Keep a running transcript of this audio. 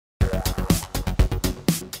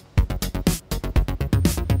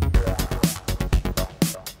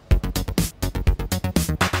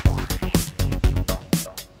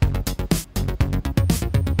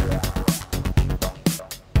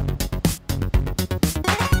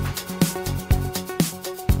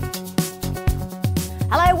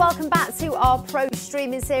welcome back to our pro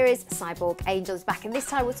streaming series. CyborgAngel is back, and this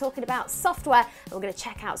time we're talking about software, and we're going to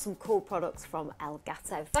check out some cool products from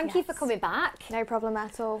Elgato. Thank you for coming back. No problem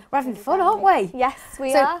at all. We're having fun, aren't we? Yes,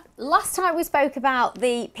 we are. Last time we spoke about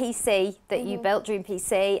the PC that you built, Dream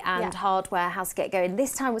PC, and hardware, how to get going.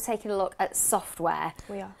 This time we're taking a look at software.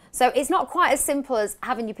 We are. So it's not quite as simple as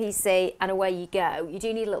having your PC and away you go. You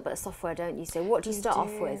do need a little bit of software, don't you? So what do you start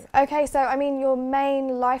off with? Okay, so I mean your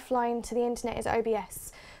main lifeline to the internet is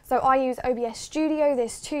OBS. So I use OBS Studio.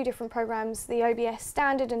 There's two different programs, the OBS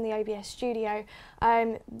Standard and the OBS Studio.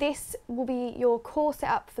 This will be your core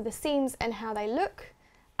setup for the scenes and how they look,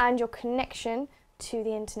 and your connection to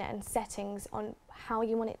the internet and settings on how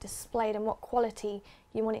you want it displayed and what quality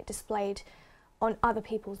you want it displayed on other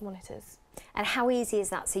people's monitors. And how easy is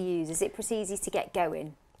that to use? Is it pretty easy to get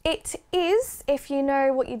going? It is, if you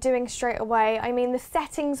know what you're doing straight away. I mean, the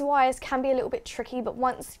settings wise can be a little bit tricky, but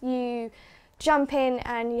once you jump in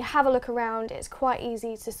and you have a look around, it's quite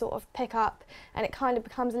easy to sort of pick up, and it kind of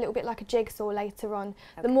becomes a little bit like a jigsaw later on.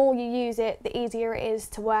 Okay. The more you use it, the easier it is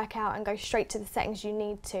to work out and go straight to the settings you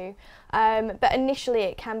need to. But initially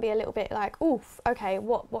it can be a little bit like, oof, okay,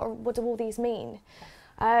 what do all these mean?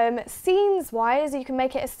 Scenes wise, you can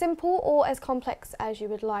make it as simple or as complex as you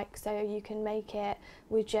would like. So you can make it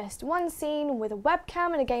with just one scene with a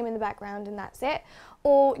webcam and a game in the background, and that's it.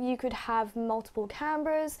 Or you could have multiple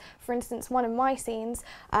cameras. For instance, one of my scenes,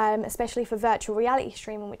 especially for virtual reality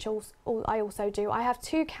streaming, which I also do, I have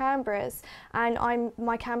two cameras, and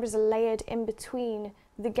my cameras are layered in between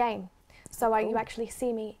the game. So you actually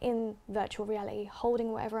see me in virtual reality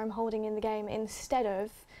holding whatever I'm holding in the game instead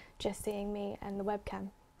of just seeing me and the webcam.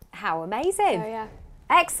 How amazing. So, yeah.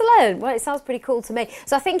 Excellent. Well, it sounds pretty cool to me.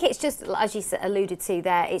 So I think it's just, as you alluded to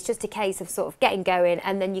there, it's just a case of sort of getting going,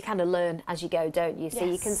 and then you kind of learn as you go, don't you? So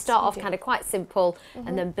you can start off kind of quite simple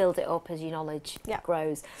and then build it up as your knowledge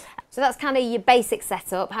grows. So that's kind of your basic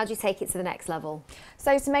setup. How do you take it to the next level?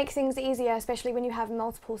 So to make things easier, especially when you have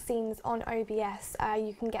multiple scenes on OBS,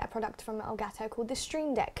 you can get a product from Elgato called the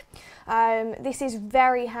Streamdeck. This is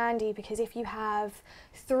very handy because if you have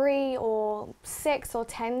 3 or 6 or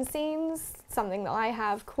 10 scenes, something that I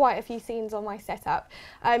have quite a few scenes on my setup,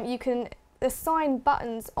 you can assign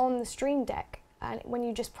buttons on the Streamdeck, and when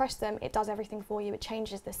you just press them, it does everything for you. It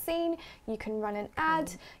changes the scene, you can run an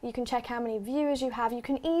ad, you can check how many viewers you have, you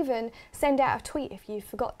can even send out a tweet if you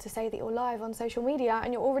forgot to say that you're live on social media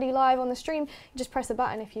and you're already live on the stream. You just press a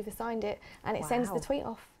button if you've assigned it, and it sends the tweet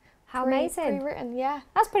off. How amazing. Pre-written, yeah.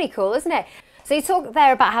 That's pretty cool, isn't it? So you talk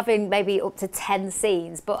there about having maybe up to 10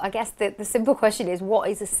 scenes, but I guess the simple question is, what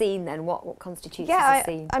is a scene then? What constitutes as a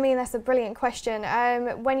scene? I mean, that's a brilliant question.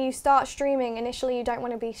 When you start streaming, initially you don't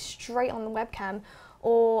want to be straight on the webcam,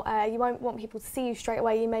 or you won't want people to see you straight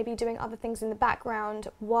away. You may be doing other things in the background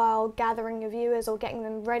while gathering your viewers or getting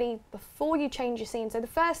them ready before you change your scene. So the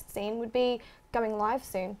first scene would be going live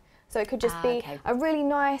soon. So it could just be a really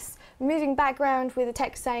nice moving background with a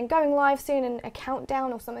text saying going live soon and a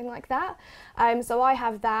countdown or something like that. So I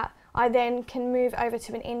have that. I then can move over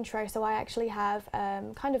to an intro. So I actually have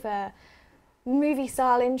kind of a movie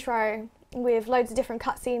style intro with loads of different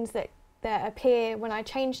cutscenes that appear when I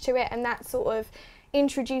change to it, and that sort of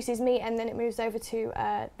introduces me, and then it moves over to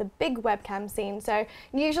the big webcam scene. So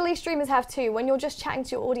usually streamers have two. When you're just chatting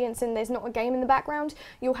to your audience and there's not a game in the background,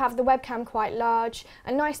 you'll have the webcam quite large,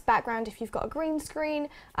 a nice background if you've got a green screen,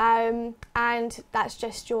 and that's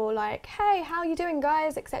just your like, hey, how you doing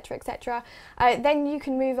guys, etc, etc. Then you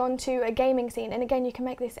can move on to a gaming scene, and again you can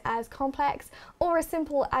make this as complex or as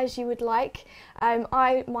simple as you would like.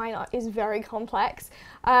 Mine is very complex,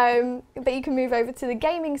 but you can move over to the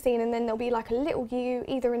gaming scene, and then there'll be like a little you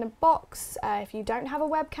either in a box if you don't have a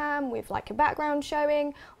webcam with like a background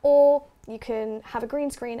showing, or you can have a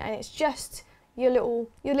green screen and it's just your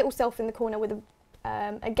little self in the corner with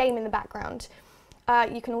a game in the background.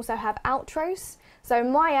 You can also have outros. So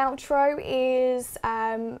my outro is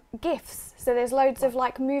GIFs. So there's loads of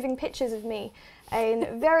like moving pictures of me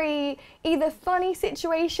in very either funny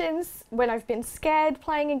situations when I've been scared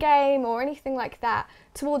playing a game or anything like that.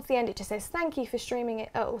 Towards the end it just says thank you for streaming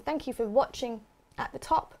it, or thank you for watching at the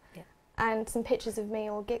top, and some pictures of me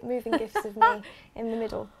or moving GIFs of me in the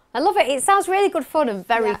middle. I love it. It sounds really good fun and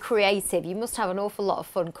very creative. You must have an awful lot of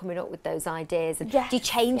fun coming up with those ideas. And do you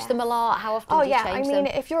change them a lot? How often do you change them? I mean,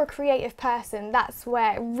 if you're a creative person, that's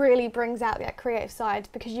where it really brings out that creative side,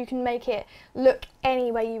 because you can make it look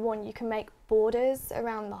any way you want. You can make borders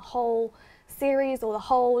around the whole series or the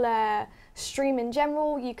whole stream in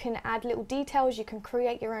general. You can add little details, you can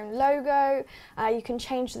create your own logo, you can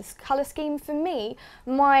change the colour scheme. For me,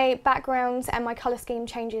 my backgrounds and my colour scheme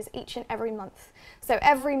changes each and every month. So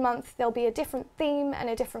every month there'll be a different theme and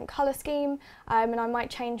a different colour scheme, and I might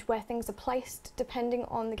change where things are placed depending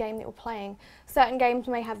on the game that you're playing. Certain games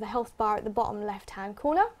may have the health bar at the bottom left hand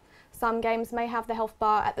corner. Some games may have the health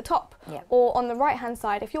bar at the top, or on the right hand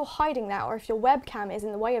side. If you're hiding that, or if your webcam is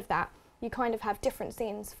in the way of that, you kind of have different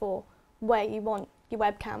scenes for where you want your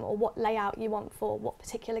webcam or what layout you want for what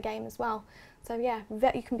particular game as well. So yeah,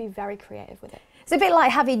 you can be very creative with it. It's a bit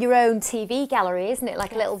like having your own TV gallery, isn't it?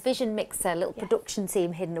 Like a little vision mixer, a little production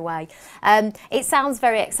team hidden away. It sounds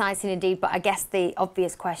very exciting indeed, but I guess the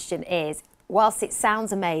obvious question is, whilst it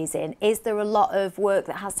sounds amazing, is there a lot of work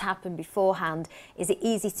that has to happen beforehand? Is it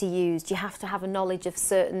easy to use? Do you have to have a knowledge of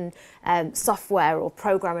certain software or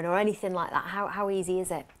programming or anything like that? How easy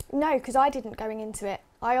is it? No, because I didn't going into it.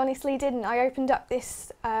 I honestly didn't. I opened up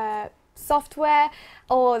this software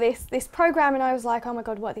or this program and I was like, oh my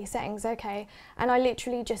god, what are these settings? Okay. And I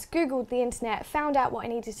literally just Googled the internet, found out what I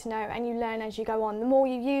needed to know, and you learn as you go on. The more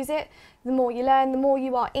you use it, the more you learn, the more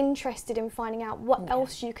you are interested in finding out what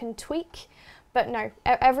else you can tweak. But no,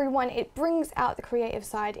 it brings out the creative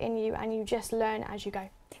side in you and you just learn as you go.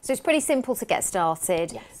 So it's pretty simple to get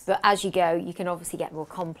started, but as you go, you can obviously get more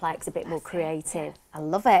complex, a bit more creative. I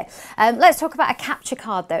love it. Let's talk about a capture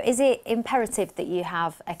card though. Is it imperative that you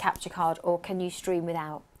have a capture card, or can you stream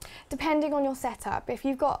without? Depending on your setup. If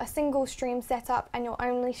you've got a single stream setup and you're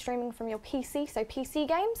only streaming from your PC, so PC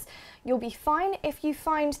games, you'll be fine. If you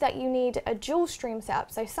find that you need a dual stream setup,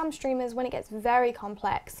 so some streamers, when it gets very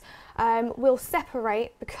complex, will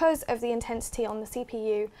separate, because of the intensity on the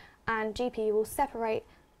CPU and GPU, will separate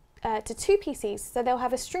to two PCs. So they'll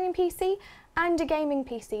have a stream PC and a gaming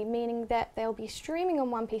PC, meaning that they'll be streaming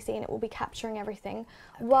on one PC and it will be capturing everything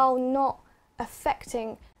while not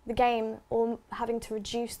affecting the game or having to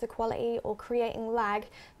reduce the quality or creating lag.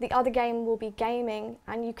 The other game will be gaming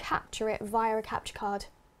and you capture it via a capture card.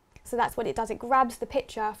 So that's what it does. It grabs the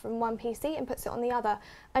picture from one PC and puts it on the other.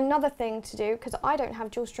 Another thing to do, because I don't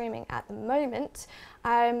have dual streaming at the moment,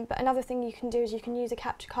 but another thing you can do is you can use a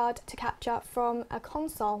capture card to capture from a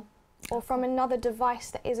console or from another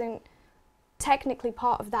device that isn't technically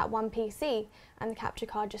part of that one PC, and the capture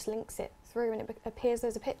card just links it through and it appears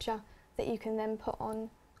as a picture that you can then put on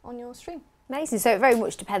your stream. Amazing. So it very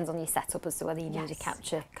much depends on your setup as to whether you need a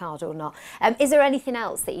capture card or not. Is there anything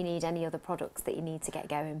else that you need, any other products that you need to get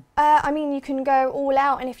going? I mean, you can go all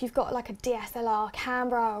out, and if you've got like a DSLR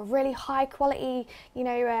camera or really high quality, you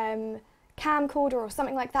know, camcorder or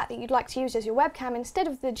something like that you'd like to use as your webcam, instead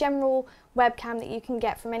of the general webcam that you can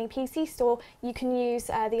get from any PC store, you can use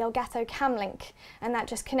the Elgato Camlink, and that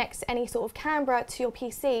just connects any sort of camera to your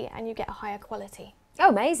PC and you get a higher quality. Oh,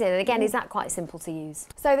 amazing. And again, is that quite simple to use?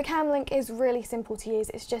 So the Camlink is really simple to use.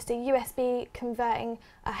 It's just a USB converting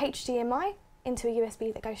a HDMI into a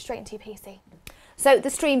USB that goes straight into your PC. So the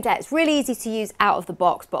Streamdeck is really easy to use out of the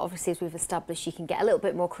box, but obviously, as we've established, you can get a little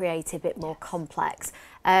bit more creative, a bit more complex.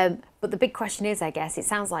 But the big question is, I guess, it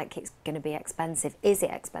sounds like it's going to be expensive. Is it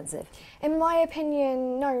expensive? In my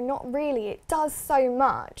opinion, no, not really. It does so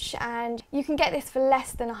much, and you can get this for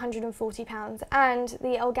less than £140, and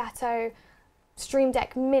the Elgato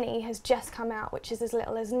Streamdeck Mini has just come out, which is as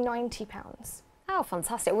little as £90. Oh,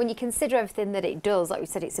 fantastic. When you consider everything that it does, like we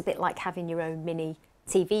said, it's a bit like having your own mini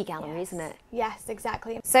TV gallery, isn't it? Yes,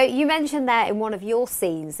 exactly. So you mentioned there in one of your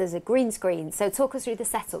scenes there's a green screen, so talk us through the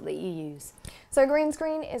setup that you use. So a green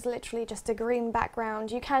screen is literally just a green background.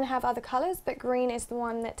 You can have other colours, but green is the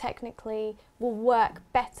one that technically will work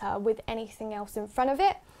better with anything else in front of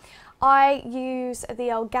it. I use the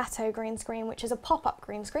Elgato green screen, which is a pop-up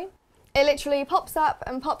green screen. It literally pops up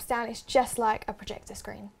and pops down. It's just like a projector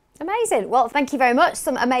screen. Amazing. Well, thank you very much.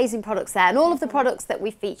 Some amazing products there. And all of the products that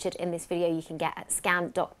we featured in this video you can get at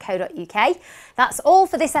scan.co.uk. That's all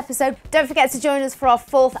for this episode. Don't forget to join us for our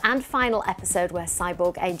fourth and final episode, where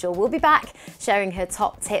CyborgAngel will be back sharing her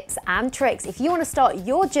top tips and tricks if you want to start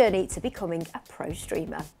your journey to becoming a pro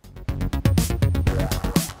streamer.